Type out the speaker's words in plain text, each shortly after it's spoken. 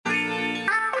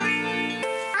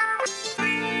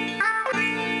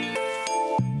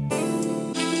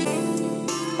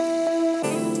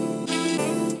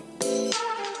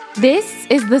This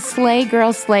is the Slay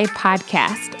Girl Slay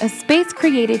podcast, a space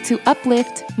created to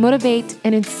uplift, motivate,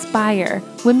 and inspire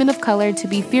women of color to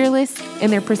be fearless in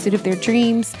their pursuit of their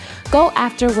dreams, go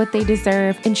after what they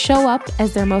deserve, and show up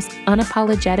as their most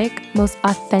unapologetic, most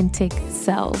authentic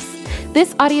selves.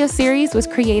 This audio series was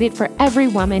created for every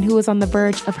woman who is on the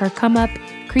verge of her come up,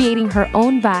 creating her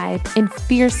own vibe, and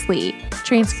fiercely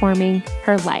transforming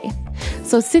her life.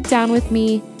 So sit down with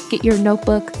me, get your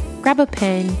notebook, grab a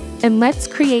pen, and let's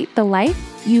create the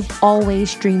life you've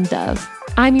always dreamed of.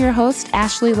 I'm your host,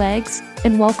 Ashley Leggs,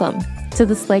 and welcome to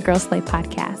the Slay Girl Slay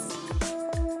podcast.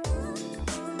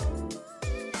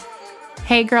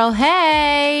 Hey girl,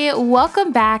 hey!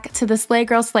 Welcome back to the Slay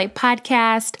Girl Slay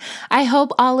podcast. I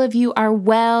hope all of you are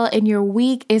well and your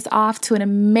week is off to an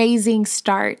amazing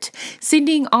start.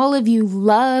 Sending all of you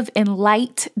love and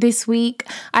light this week.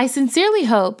 I sincerely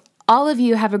hope all of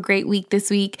you have a great week this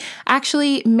week.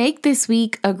 Actually, make this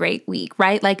week a great week,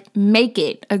 right? Like, make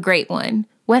it a great one.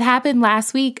 What happened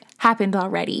last week happened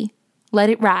already. Let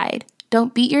it ride.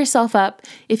 Don't beat yourself up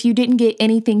if you didn't get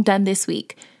anything done this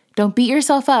week. Don't beat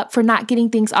yourself up for not getting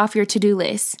things off your to-do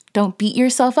list. Don't beat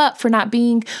yourself up for not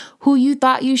being who you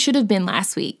thought you should have been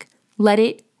last week. Let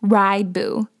it ride,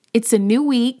 boo. It's a new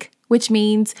week, which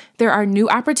means there are new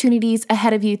opportunities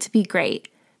ahead of you to be great.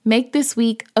 Make this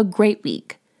week a great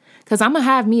week. Because I'm going to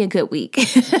have me a good week.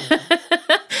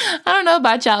 I don't know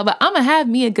about y'all, but I'm going to have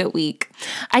me a good week.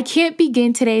 I can't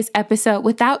begin today's episode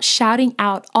without shouting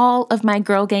out all of my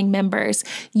Girl Gang members.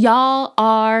 Y'all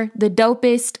are the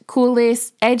dopest,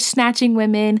 coolest, edge-snatching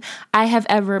women I have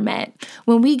ever met.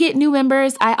 When we get new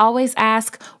members, I always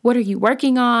ask, what are you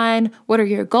working on? What are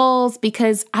your goals?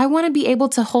 Because I want to be able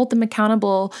to hold them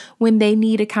accountable when they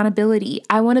need accountability.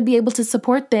 I want to be able to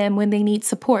support them when they need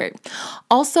support.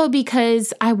 Also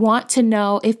because I want to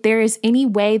know if there is any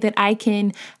way that I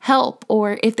can help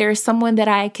or if there is someone that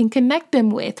I can connect them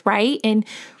with, right? And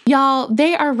y'all,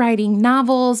 they are writing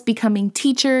novels, becoming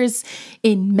teachers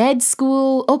in med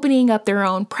school, opening up their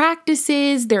own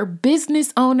practices, they're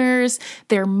business owners,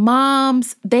 they're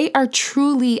moms. They are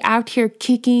truly out here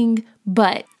kicking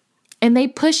butt. And they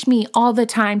push me all the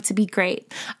time to be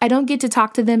great. I don't get to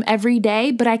talk to them every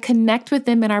day, but I connect with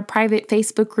them in our private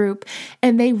Facebook group,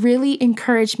 and they really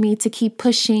encourage me to keep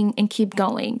pushing and keep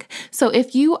going. So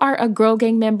if you are a Girl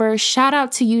Gang member, shout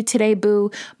out to you today,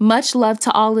 boo. Much love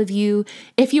to all of you.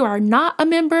 If you are not a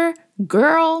member,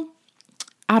 girl,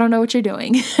 I don't know what you're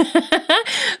doing.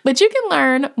 But you can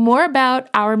learn more about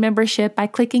our membership by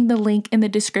clicking the link in the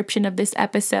description of this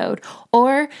episode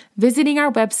or visiting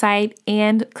our website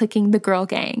and clicking the Girl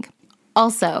Gang.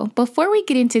 Also, before we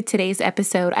get into today's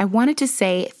episode, I wanted to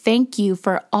say thank you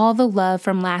for all the love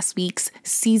from last week's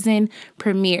season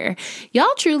premiere.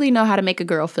 Y'all truly know how to make a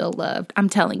girl feel loved, I'm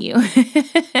telling you.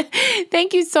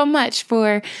 Thank you so much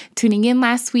for tuning in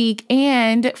last week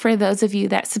and for those of you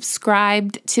that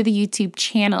subscribed to the YouTube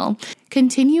channel.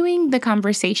 Continuing the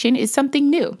conversation is something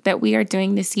new that we are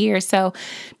doing this year, so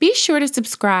be sure to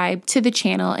subscribe to the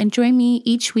channel and join me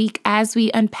each week as we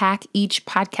unpack each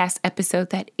podcast episode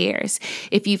that airs.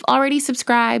 If you've already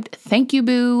subscribed, thank you,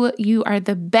 boo. You are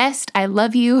the best. I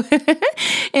love you.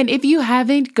 And if you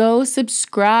haven't, go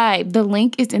subscribe. The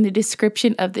link is in the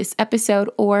description of this episode,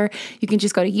 or you can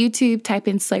just go to YouTube, type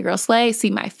in Slay Girl Slay, see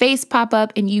my face pop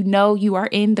up, and you know you are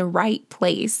in the right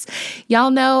place. Y'all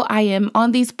know I am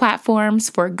on these platforms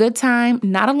for a good time,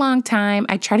 not a long time.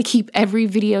 I try to keep every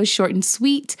video short and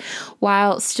sweet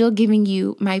while still giving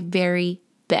you my very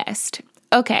best.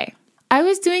 Okay. I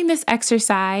was doing this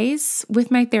exercise with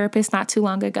my therapist not too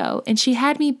long ago, and she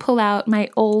had me pull out my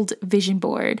old vision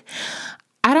board.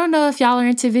 I don't know if y'all are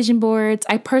into vision boards.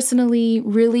 I personally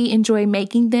really enjoy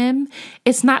making them.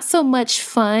 It's not so much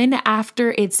fun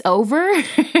after it's over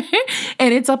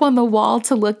and it's up on the wall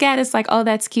to look at. It's like, oh,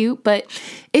 that's cute. But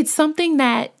it's something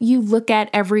that you look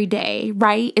at every day,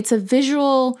 right? It's a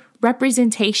visual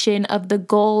representation of the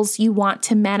goals you want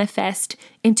to manifest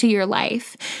into your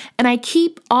life. And I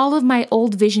keep all of my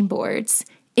old vision boards.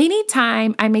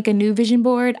 Anytime I make a new vision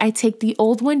board, I take the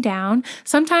old one down.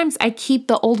 Sometimes I keep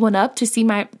the old one up to see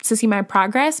my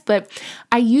progress, but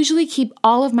I usually keep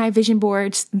all of my vision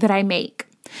boards that I make.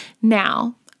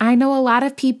 Now, I know a lot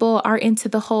of people are into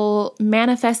the whole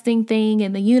manifesting thing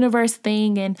and the universe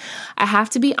thing, and I have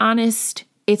to be honest,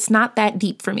 it's not that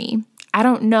deep for me. I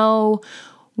don't know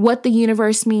what the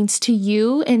universe means to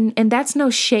you, and that's no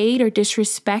shade or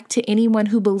disrespect to anyone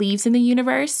who believes in the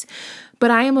universe. But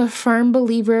I am a firm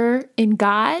believer in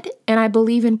God, and I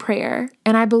believe in prayer.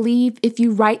 And I believe if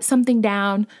you write something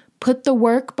down, put the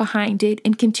work behind it,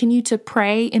 and continue to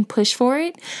pray and push for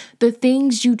it, the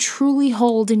things you truly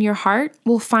hold in your heart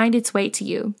will find its way to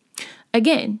you.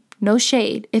 Again, No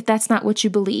shade if that's not what you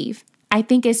believe. I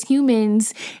think as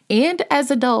humans and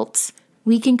as adults,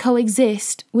 we can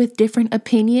coexist with different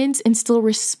opinions and still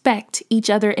respect each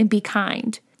other and be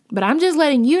kind. But I'm just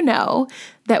letting you know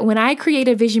that when I create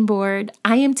a vision board,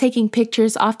 I am taking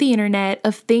pictures off the internet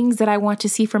of things that I want to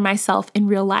see for myself in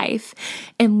real life.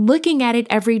 And looking at it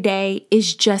every day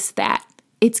is just that.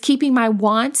 It's keeping my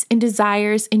wants and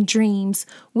desires and dreams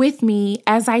with me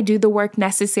as I do the work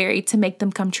necessary to make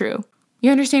them come true. You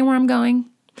understand where I'm going?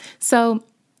 So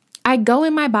I go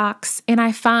in my box and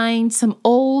I find some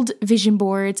old vision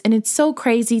boards, and it's so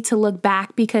crazy to look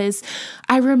back because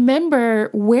I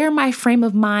remember where my frame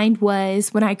of mind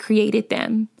was when I created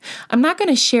them. I'm not going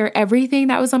to share everything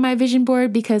that was on my vision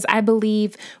board because I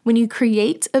believe when you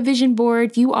create a vision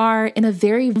board, you are in a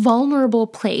very vulnerable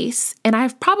place. And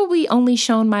I've probably only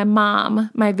shown my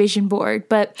mom my vision board,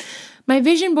 but my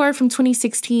vision board from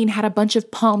 2016 had a bunch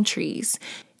of palm trees.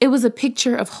 It was a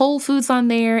picture of Whole Foods on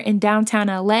there in downtown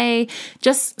LA,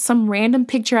 just some random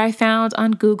picture I found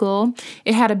on Google.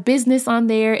 It had a business on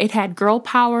there. It had girl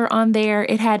power on there.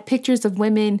 It had pictures of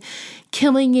women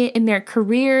killing it in their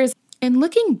careers. And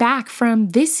looking back from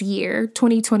this year,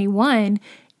 2021,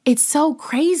 it's so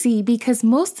crazy because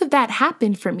most of that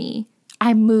happened for me.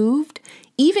 I moved.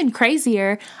 Even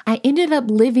crazier, I ended up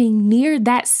living near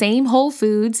that same Whole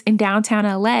Foods in downtown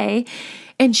LA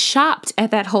and shopped at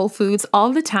that Whole Foods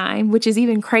all the time, which is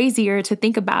even crazier to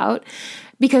think about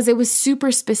because it was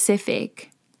super specific.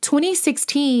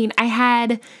 2016, I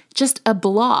had just a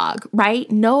blog, right?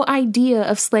 No idea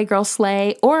of Slay Girl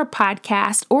Slay or a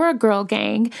podcast or a girl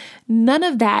gang. None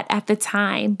of that at the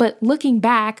time. But looking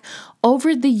back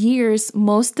over the years,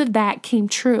 most of that came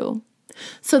true.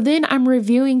 So then I'm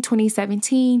reviewing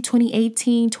 2017,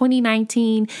 2018,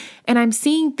 2019, and I'm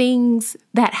seeing things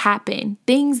that happen,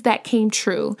 things that came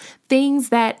true, things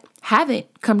that haven't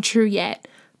come true yet.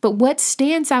 But what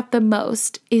stands out the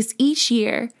most is each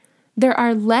year, there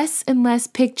are less and less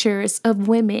pictures of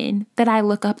women that I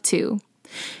look up to.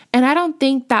 And I don't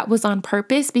think that was on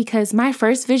purpose because my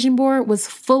first vision board was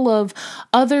full of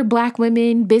other Black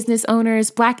women, business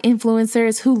owners, Black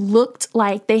influencers who looked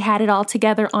like they had it all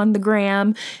together on the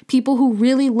gram, people who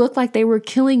really looked like they were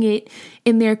killing it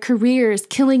in their careers,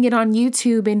 killing it on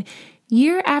YouTube. And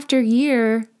year after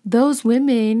year, those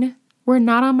women were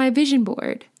not on my vision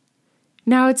board.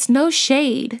 Now, it's no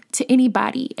shade to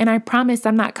anybody, and I promise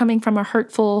I'm not coming from a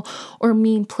hurtful or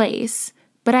mean place,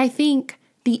 but I think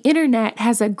the internet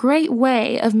has a great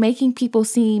way of making people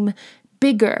seem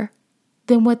bigger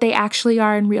than what they actually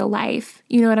are in real life.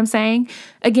 You know what I'm saying?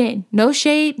 Again, no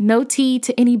shade, no tea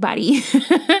to anybody.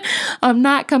 I'm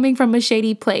not coming from a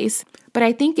shady place, but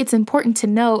I think it's important to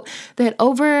note that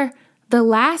over the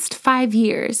last 5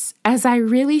 years, as I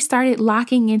really started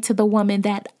locking into the woman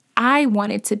that I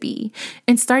wanted to be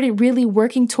and started really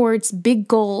working towards big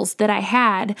goals that I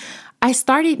had, I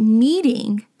started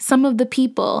meeting some of the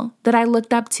people that I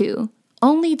looked up to,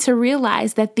 only to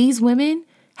realize that these women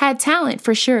had talent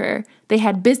for sure. They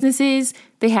had businesses,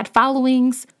 they had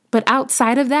followings, but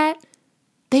outside of that,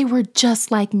 they were just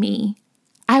like me.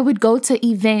 I would go to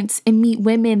events and meet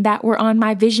women that were on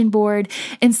my vision board,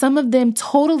 and some of them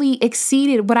totally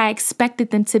exceeded what I expected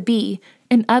them to be,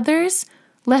 and others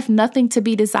left nothing to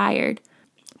be desired.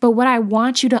 But what I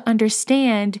want you to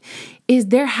understand is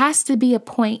there has to be a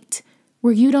point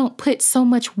where you don't put so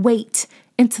much weight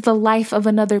into the life of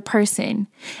another person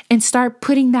and start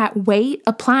putting that weight,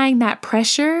 applying that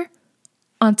pressure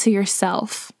onto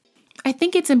yourself. I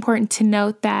think it's important to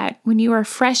note that when you are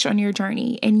fresh on your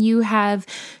journey and you have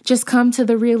just come to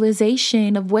the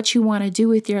realization of what you want to do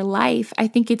with your life, I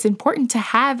think it's important to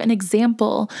have an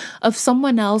example of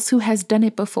someone else who has done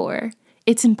it before.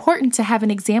 It's important to have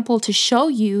an example to show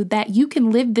you that you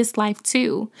can live this life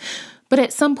too. But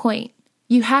at some point,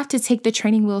 you have to take the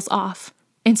training wheels off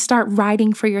and start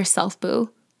riding for yourself, boo.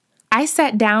 I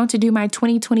sat down to do my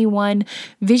 2021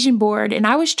 vision board, and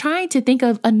I was trying to think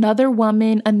of another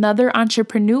woman, another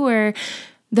entrepreneur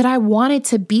that I wanted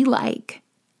to be like.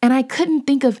 And I couldn't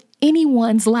think of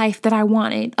anyone's life that I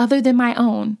wanted other than my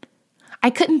own.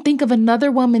 I couldn't think of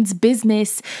another woman's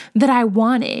business that I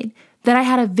wanted, that I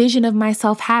had a vision of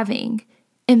myself having.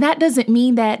 And that doesn't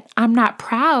mean that I'm not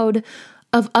proud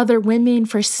of other women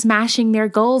for smashing their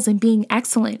goals and being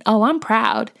excellent. Oh, I'm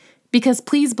proud because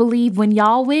please believe when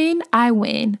y'all win, I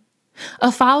win.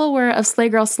 A follower of Slay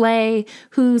Girl Slay,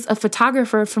 who's a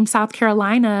photographer from South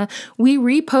Carolina, we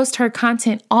repost her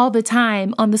content all the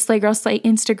time on the Slay Girl Slay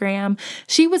Instagram.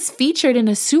 She was featured in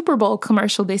a Super Bowl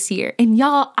commercial this year. And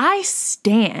y'all, I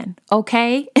stan,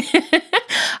 okay?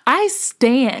 I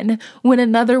stan when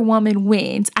another woman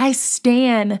wins. I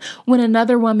stan when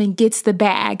another woman gets the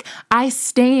bag. I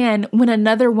stan when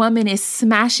another woman is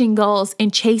smashing goals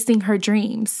and chasing her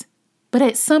dreams. But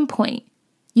at some point,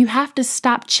 you have to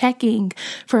stop checking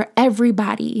for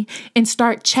everybody and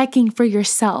start checking for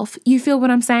yourself. You feel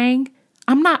what I'm saying?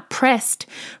 I'm not pressed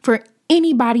for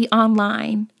anybody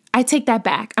online. I take that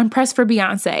back. I'm pressed for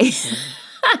Beyonce.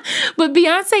 But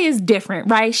Beyonce is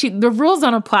different, right? The rules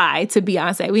don't apply to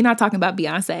Beyonce. We're not talking about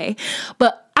Beyonce.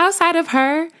 But outside of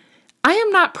her, I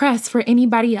am not pressed for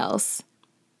anybody else.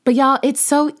 But y'all, it's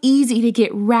so easy to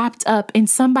get wrapped up in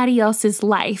somebody else's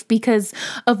life because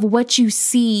of what you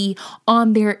see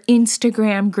on their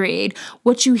Instagram grid,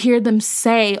 what you hear them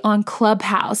say on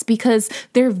Clubhouse, because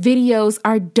their videos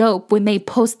are dope when they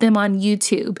post them on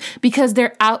YouTube, because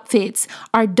their outfits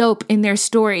are dope in their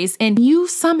stories. And you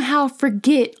somehow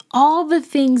forget all the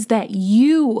things that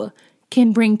you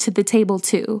can bring to the table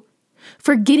too,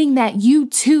 forgetting that you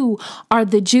too are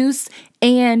the juice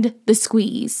and the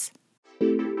squeeze.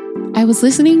 I was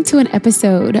listening to an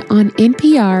episode on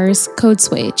NPR's Code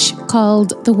Switch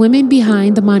called The Women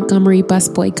Behind the Montgomery Bus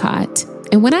Boycott.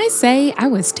 And when I say I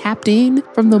was tapped in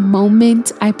from the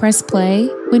moment I pressed play,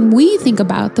 when we think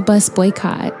about the bus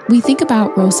boycott, we think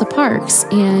about Rosa Parks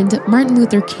and Martin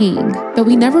Luther King, but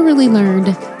we never really learned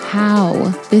how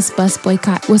this bus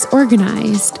boycott was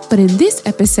organized. But in this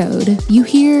episode, you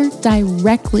hear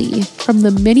directly from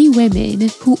the many women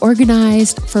who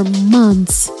organized for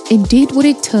months and did what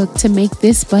it took to make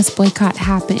this bus boycott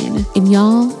happen. And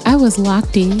y'all, I was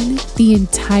locked in the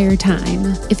entire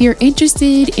time. If you're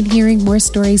interested in hearing more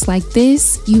stories like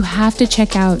this, you have to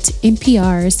check out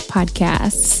NPR's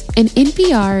podcasts. In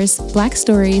NPR's Black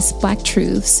Stories, Black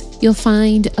Truths, you'll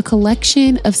find a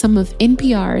collection of some of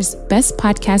NPR's best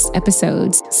podcast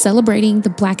episodes celebrating the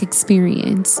Black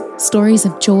experience. Stories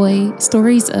of joy,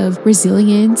 stories of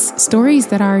resilience, stories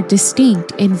that are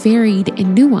distinct and varied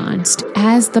and nuanced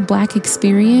as the Black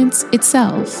experience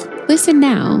itself. Listen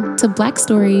now to Black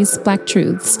Stories, Black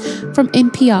Truths from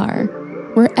NPR,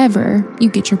 wherever you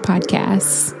get your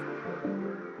podcasts.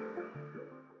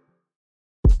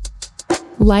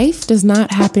 Life does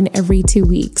not happen every 2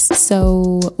 weeks,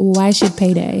 so why should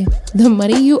payday? The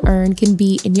money you earn can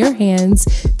be in your hands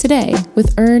today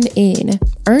with EarnIn.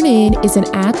 EarnIn is an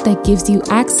app that gives you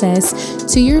access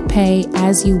to your pay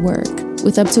as you work,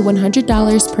 with up to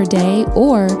 $100 per day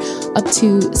or up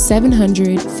to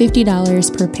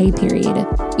 $750 per pay period.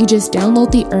 You just download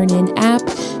the EarnIn app,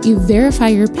 you verify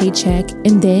your paycheck,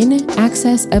 and then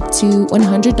access up to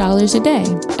 $100 a day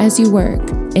as you work.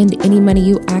 And any money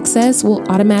you access will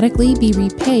automatically be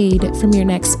repaid from your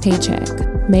next paycheck.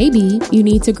 Maybe you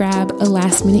need to grab a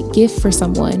last-minute gift for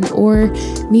someone or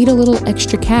need a little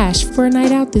extra cash for a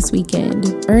night out this weekend.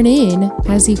 EarnIn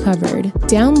has you covered.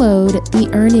 Download the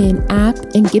EarnIn app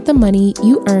and get the money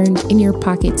you earned in your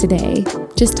pocket today.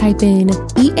 Just type in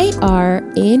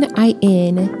EARNIN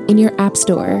in your app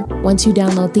store. Once you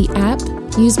download the app,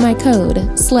 use my code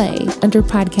SLAY under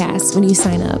podcasts when you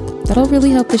sign up. That'll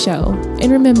really help the show. And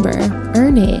remember,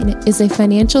 EarnIn is a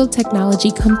financial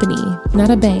technology company, not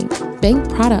a bank. Bank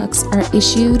products are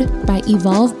issued by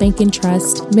Evolve Bank and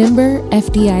Trust, member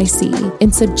FDIC,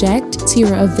 and subject to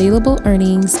your available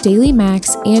earnings, daily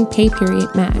max, and pay period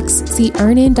max. See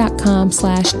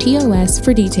earnin.com/TOS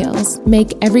for details.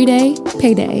 Make every day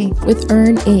payday with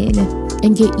EarnIn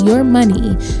and get your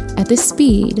money at the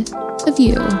speed of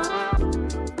you.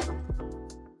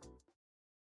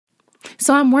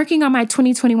 So I'm working on my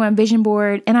 2021 vision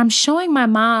board and I'm showing my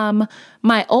mom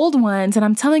my old ones and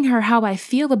I'm telling her how I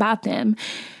feel about them.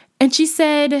 And she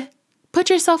said,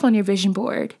 put yourself on your vision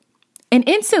board. And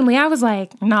instantly I was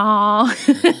like, nah,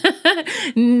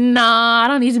 I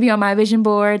don't need to be on my vision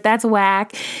board. That's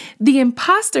whack. The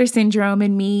imposter syndrome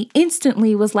in me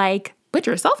instantly was like, put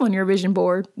yourself on your vision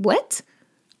board. What?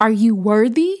 Are you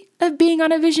worthy of being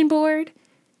on a vision board?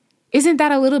 Isn't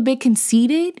that a little bit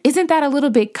conceited? Isn't that a little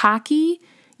bit cocky?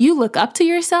 You look up to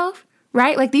yourself,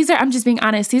 right? Like I'm just being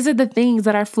honest. These are the things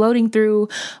that are floating through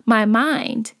my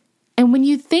mind. And when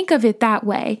you think of it that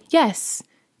way, yes,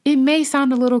 it may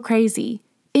sound a little crazy.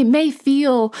 It may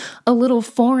feel a little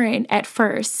foreign at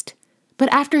first.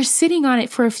 But after sitting on it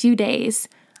for a few days,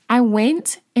 I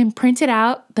went and printed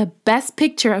out the best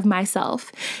picture of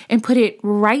myself and put it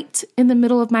right in the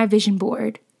middle of my vision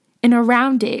board. And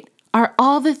around it are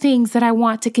all the things that I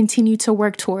want to continue to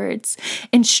work towards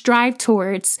and strive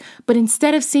towards. But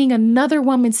instead of seeing another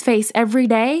woman's face every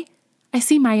day, I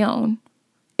see my own.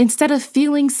 Instead of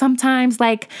feeling sometimes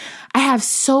like I have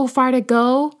so far to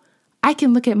go, I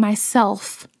can look at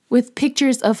myself with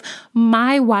pictures of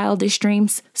my wildest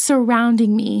dreams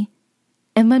surrounding me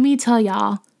And let me tell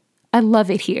y'all, I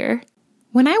love it here.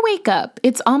 When I wake up,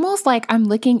 it's almost like I'm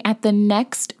looking at the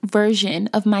next version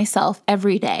of myself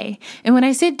every day. And when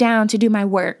I sit down to do my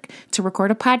work, to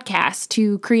record a podcast,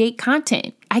 to create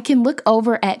content, I can look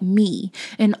over at me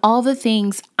and all the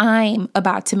things I'm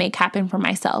about to make happen for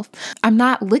myself. I'm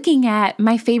not looking at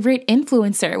my favorite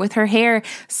influencer with her hair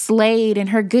slayed and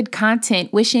her good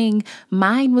content, wishing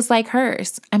mine was like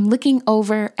hers. I'm looking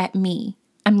over at me.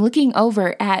 I'm looking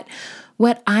over at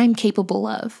what I'm capable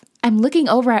of. I'm looking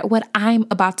over at what I'm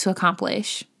about to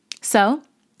accomplish. So,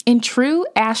 in true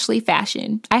Ashley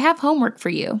fashion, I have homework for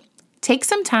you. Take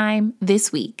some time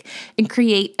this week and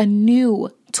create a new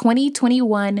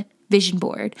 2021 vision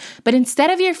board. But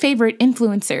instead of your favorite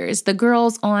influencers, the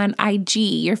girls on IG,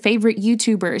 your favorite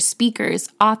YouTubers, speakers,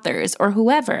 authors, or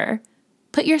whoever,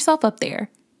 put yourself up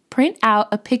there. Print out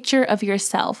a picture of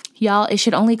yourself. Y'all, it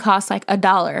should only cost like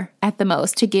 $1 at the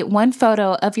most to get one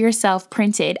photo of yourself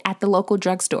printed at the local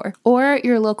drugstore or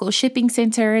your local shipping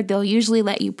center. They'll usually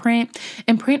let you print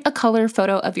a color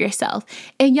photo of yourself.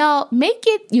 And y'all, make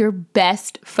it your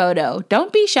best photo.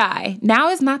 Don't be shy. Now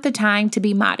is not the time to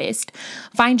be modest.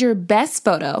 Find your best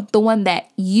photo, the one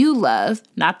that you love,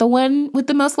 not the one with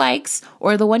the most likes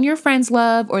or the one your friends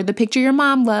love or the picture your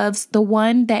mom loves, the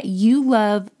one that you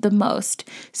love the most.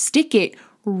 Stick it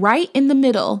right in the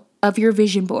middle of your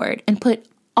vision board and put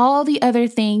all the other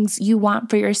things you want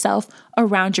for yourself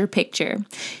around your picture.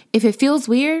 If it feels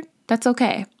weird, that's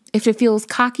okay. If it feels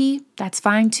cocky, that's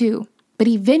fine too. But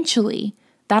eventually,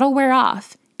 that'll wear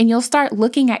off and you'll start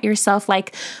looking at yourself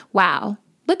like, wow,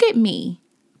 look at me.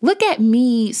 Look at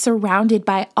me surrounded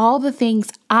by all the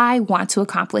things I want to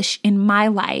accomplish in my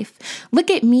life. Look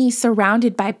at me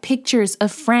surrounded by pictures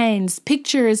of friends,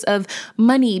 pictures of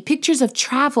money, pictures of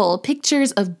travel,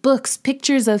 pictures of books,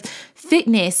 pictures of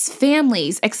fitness,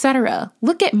 families, etc.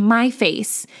 Look at my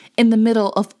face in the middle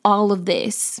of all of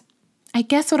this. I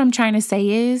guess what I'm trying to say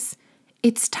is,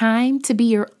 it's time to be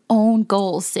your own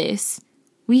goal, sis.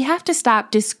 We have to stop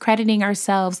discrediting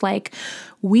ourselves like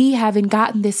we haven't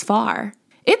gotten this far.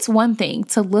 It's one thing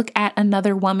to look at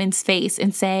another woman's face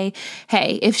and say,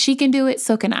 hey, if she can do it,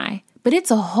 so can I. But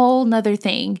it's a whole nother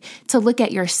thing to look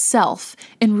at yourself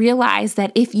and realize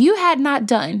that if you had not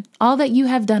done all that you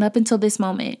have done up until this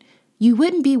moment, you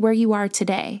wouldn't be where you are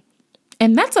today.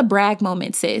 And that's a brag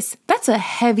moment, sis. That's a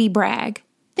heavy brag.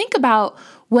 Think about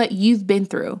what you've been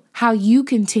through, how you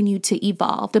continue to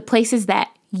evolve, the places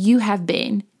that you have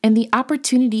been, and the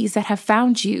opportunities that have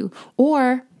found you,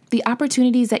 or the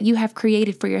opportunities that you have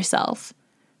created for yourself.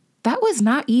 That was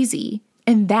not easy,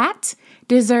 and that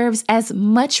deserves as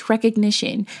much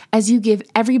recognition as you give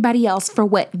everybody else for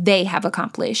what they have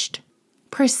accomplished.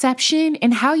 Perception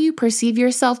and how you perceive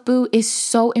yourself, boo, is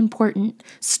so important.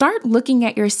 Start looking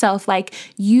at yourself like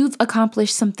you've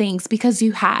accomplished some things because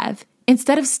you have.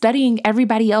 Instead of studying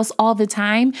everybody else all the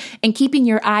time and keeping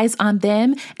your eyes on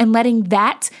them and letting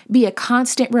that be a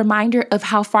constant reminder of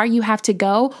how far you have to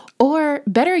go, or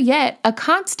better yet, a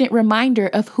constant reminder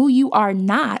of who you are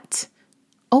not.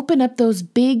 Open up those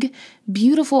big,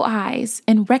 beautiful eyes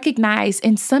and recognize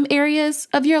in some areas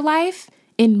of your life,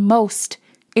 in most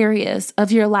areas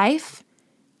of your life,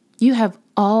 you have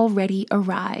already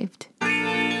arrived.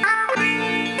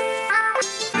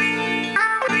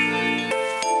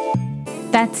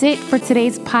 That's it for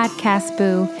today's podcast,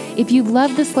 boo. If you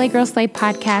love the Slay Girl Slay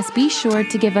podcast, be sure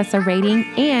to give us a rating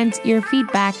and your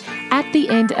feedback at the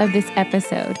end of this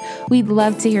episode. We'd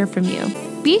love to hear from you.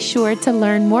 Be sure to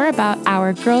learn more about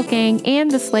our Girl Gang and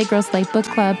the Slay Girl Slay Book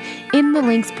Club in the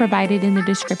links provided in the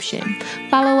description.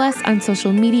 Follow us on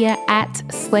social media at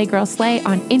Slay Girl Slay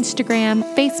on Instagram,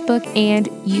 Facebook, and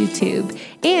YouTube.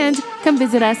 And come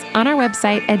visit us on our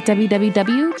website at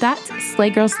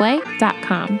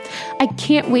www.slaygirlslay.com. I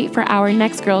can't wait for our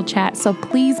next girl chat, so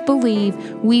please believe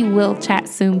we will chat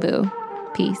soon, boo.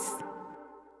 Peace.